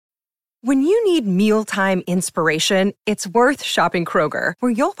When you need mealtime inspiration, it's worth shopping Kroger,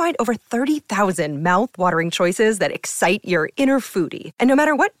 where you'll find over 30,000 mouth-watering choices that excite your inner foodie. And no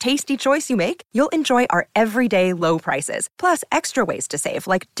matter what tasty choice you make, you'll enjoy our everyday low prices, plus extra ways to save,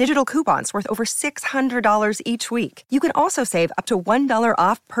 like digital coupons worth over $600 each week. You can also save up to $1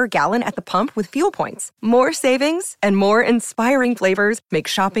 off per gallon at the pump with fuel points. More savings and more inspiring flavors make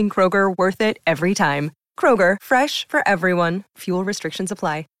shopping Kroger worth it every time. Kroger, fresh for everyone. Fuel restrictions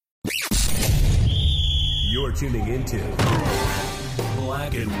apply. You're tuning into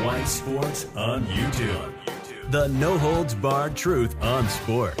Black and White Sports on YouTube. The no-holds-barred truth on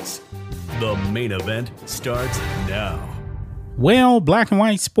sports. The main event starts now. Well, Black and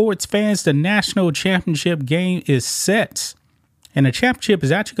White Sports fans, the national championship game is set. And the championship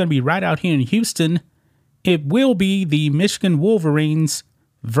is actually going to be right out here in Houston. It will be the Michigan Wolverines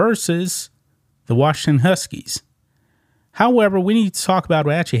versus the Washington Huskies. However, we need to talk about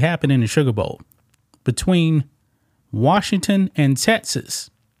what actually happened in the Sugar Bowl between Washington and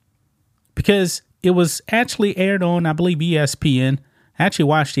Texas, because it was actually aired on, I believe, ESPN. I actually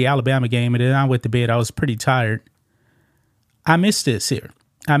watched the Alabama game, and then I went to bed. I was pretty tired. I missed this here.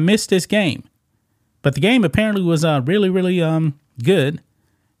 I missed this game. But the game apparently was really, really good.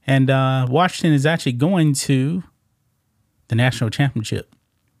 And Washington is actually going to the national championship.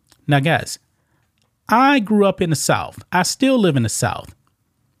 Now, guys, I grew up in the South. I still live in the South.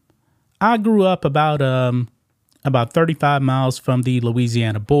 I grew up about 35 miles from the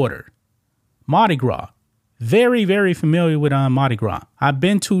Louisiana border. Mardi Gras. Very, very familiar with Mardi Gras. I've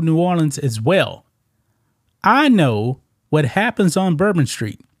been to New Orleans as well. I know what happens on Bourbon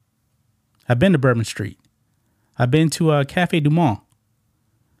Street. I've been to Bourbon Street. I've been to Cafe Du Monde.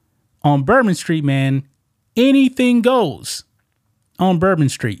 On Bourbon Street, man, anything goes on Bourbon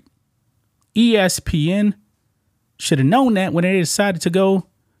Street. ESPN should have known that when they decided to go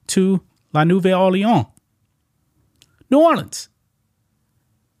to La Nouvelle Orleans. New Orleans.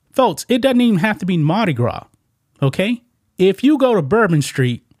 Folks, it doesn't even have to be Mardi Gras, okay? If you go to Bourbon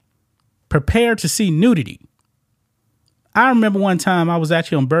Street, prepare to see nudity. I remember one time I was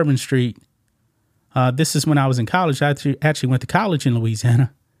actually on Bourbon Street. This is when I was in college. I actually went to college in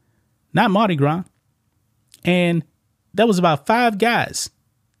Louisiana. Not Mardi Gras. And there was about 5 guys.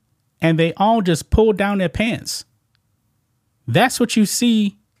 And they all just pulled down their pants. That's what you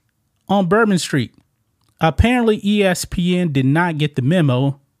see on Bourbon Street. Apparently, ESPN did not get the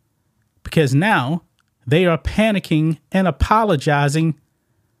memo, because now they are panicking and apologizing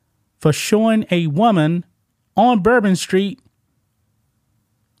for showing a woman on Bourbon Street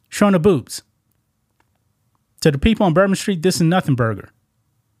showing her boobs. To the people on Bourbon Street, this is nothing burger.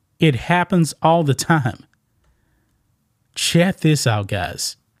 It happens all the time. Check this out,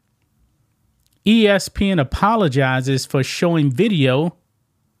 guys. ESPN apologizes for showing video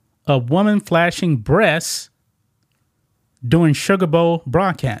of woman flashing breasts during Sugar Bowl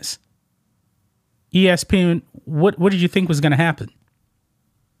broadcasts. ESPN, what did you think was going to happen?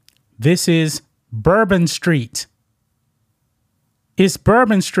 This is Bourbon Street. It's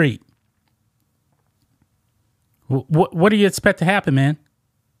Bourbon Street. What do you expect to happen, man?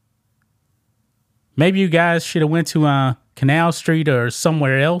 Maybe you guys should have went to Canal Street or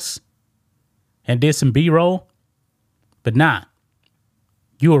somewhere else and did some B-roll, but nah.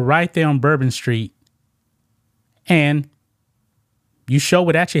 You were right there on Bourbon Street, and you show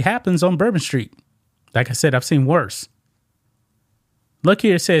what actually happens on Bourbon Street. Like I said, I've seen worse. Look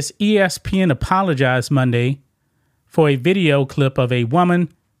here, it says ESPN apologized Monday for a video clip of a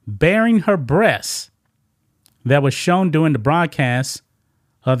woman baring her breasts that was shown during the broadcast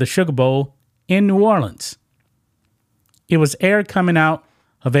of the Sugar Bowl in New Orleans. It was aired coming out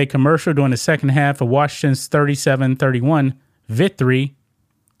of a commercial during the second half of Washington's 37-31 victory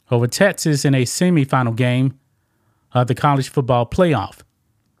over Texas in a semifinal game of the college football playoff.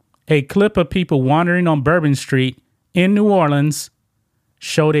 A clip of people wandering on Bourbon Street in New Orleans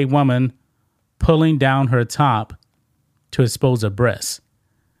showed a woman pulling down her top to expose her breasts.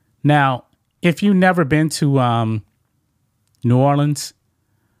 Now, if you've never been to New Orleans,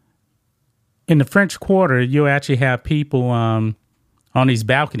 in the French Quarter, you'll actually have people on these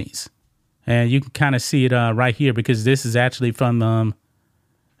balconies. And you can kind of see it right here, because this is actually from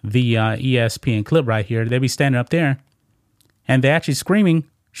the ESPN clip right here. They'll be standing up there, and they're actually screaming,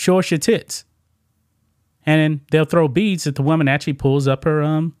 "Show us your tits." And then they'll throw beads if the woman actually pulls up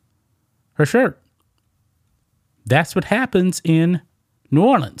her shirt. That's what happens in New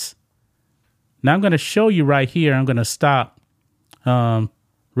Orleans. Now I'm going to show you right here. I'm going to stop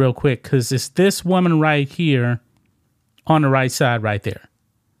real quick, because it's this woman right here on the right side right there.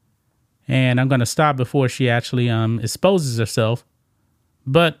 And I'm going to stop before she actually exposes herself.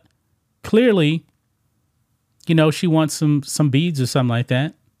 But clearly, she wants some beads or something like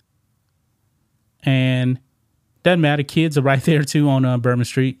that. And doesn't matter. Kids are right there too on Bourbon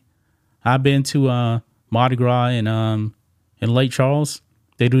Street. I've been to Mardi Gras in Lake Charles.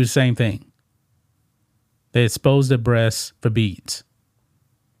 They do the same thing. They expose their breasts for beads.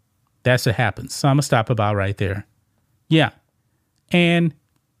 That's what happens. So I'm going to stop about right there. Yeah. And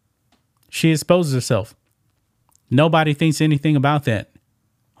she exposes herself. Nobody thinks anything about that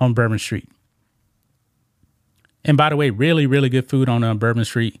on Bourbon Street. And by the way, really, really good food on Bourbon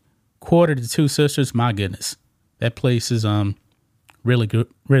Street. Quarter to Two Sisters. My goodness. That place is really good.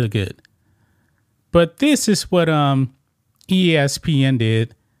 Really good. But this is what ESPN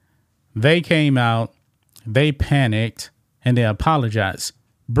did. They came out. They panicked. And they apologized.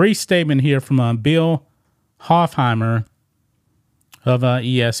 Brief statement here from Bill Hofheimer of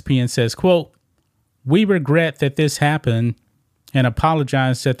ESPN says, quote, "We regret that this happened and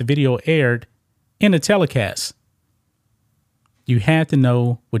apologize that the video aired in a telecast. You had to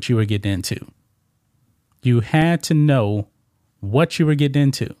know what you were getting into. You had to know what you were getting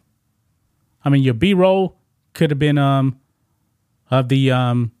into. I mean, your B-roll could have been of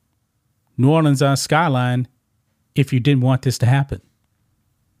the New Orleans skyline if you didn't want this to happen.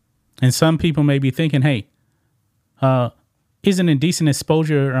 And some people may be thinking, hey, isn't indecent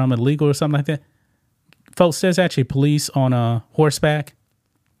exposure illegal or something like that? Folks, there's actually police on horseback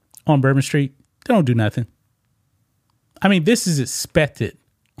on Bourbon Street. They don't do nothing. I mean, this is expected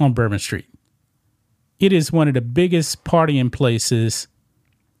on Bourbon Street. It is one of the biggest partying places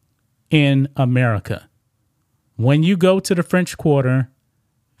in America. When you go to the French Quarter,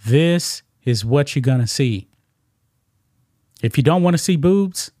 this is what you're going to see. If you don't want to see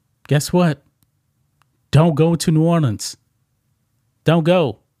boobs, guess what? Don't go to New Orleans. Don't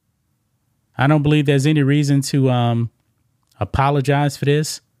go. I don't believe there's any reason to apologize for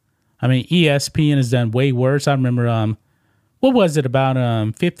this. I mean, ESPN has done way worse. I remember, what was it,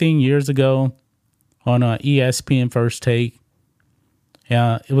 about 15 years ago on ESPN First Take?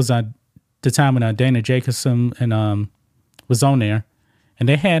 It was the time when Dana Jacobson and was on there. And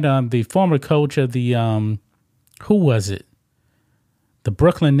they had the former coach of the, who was it? The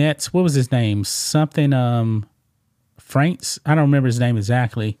Brooklyn Nets. What was his name? Something, Franks? I don't remember his name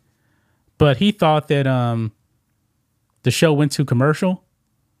exactly. But he thought that the show went to commercial.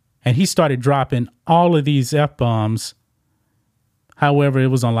 And he started dropping all of these F-bombs. However, it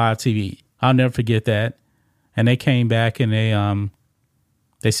was on live TV. I'll never forget that. And they came back and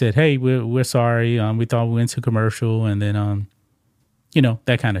they said, hey, we're sorry. We thought we went to commercial. And then,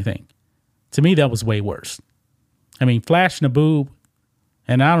 that kind of thing. To me, that was way worse. I mean, flashing a boob.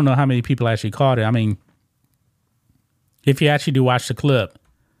 And I don't know how many people actually caught it. I mean, if you actually do watch the clip,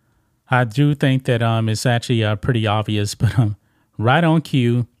 I do think that it's actually pretty obvious. But right on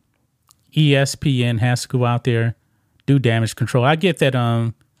cue, ESPN has to go out there, do damage control. I get that,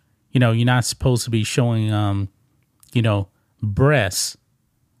 you're not supposed to be showing, breasts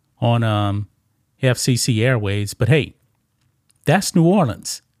on FCC airways. But hey, that's New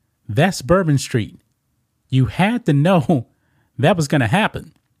Orleans. That's Bourbon Street. You had to know that was going to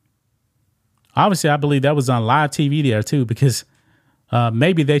happen. Obviously, I believe that was on live TV there too, because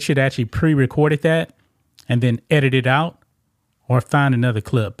maybe they should actually pre-recorded that and then edit it out or find another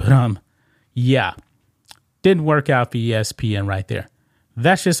clip. But yeah, didn't work out for ESPN right there.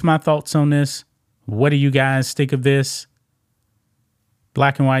 That's just my thoughts on this. What do you guys think of this?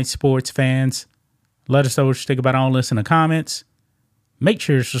 Black and white sports fans, let us know what you think about all this in the comments. Make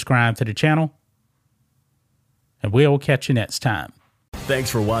sure to subscribe to the channel, and we'll catch you next time. Thanks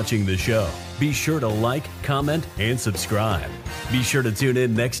for watching the show. Be sure to like, comment, and subscribe. Be sure to tune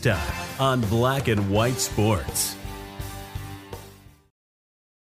in next time on Black and White Sports.